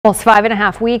Almost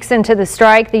 5.5 weeks into the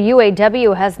strike, the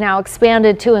UAW has now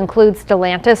expanded to include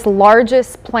Stellantis'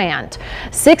 largest plant.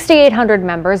 6,800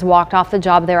 members walked off the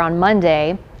job there on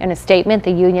Monday. In a statement,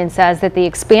 the union says that the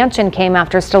expansion came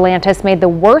after Stellantis made the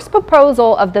worst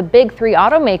proposal of the big three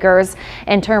automakers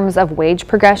in terms of wage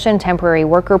progression, temporary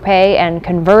worker pay, and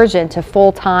conversion to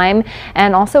full-time,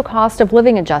 and also cost of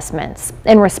living adjustments.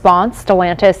 In response,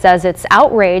 Stellantis says it's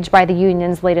outraged by the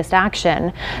union's latest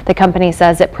action. The company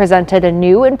says it presented a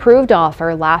new improved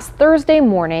offer last Thursday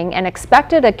morning and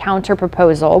expected a counter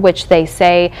proposal, which they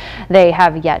say they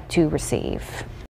have yet to receive.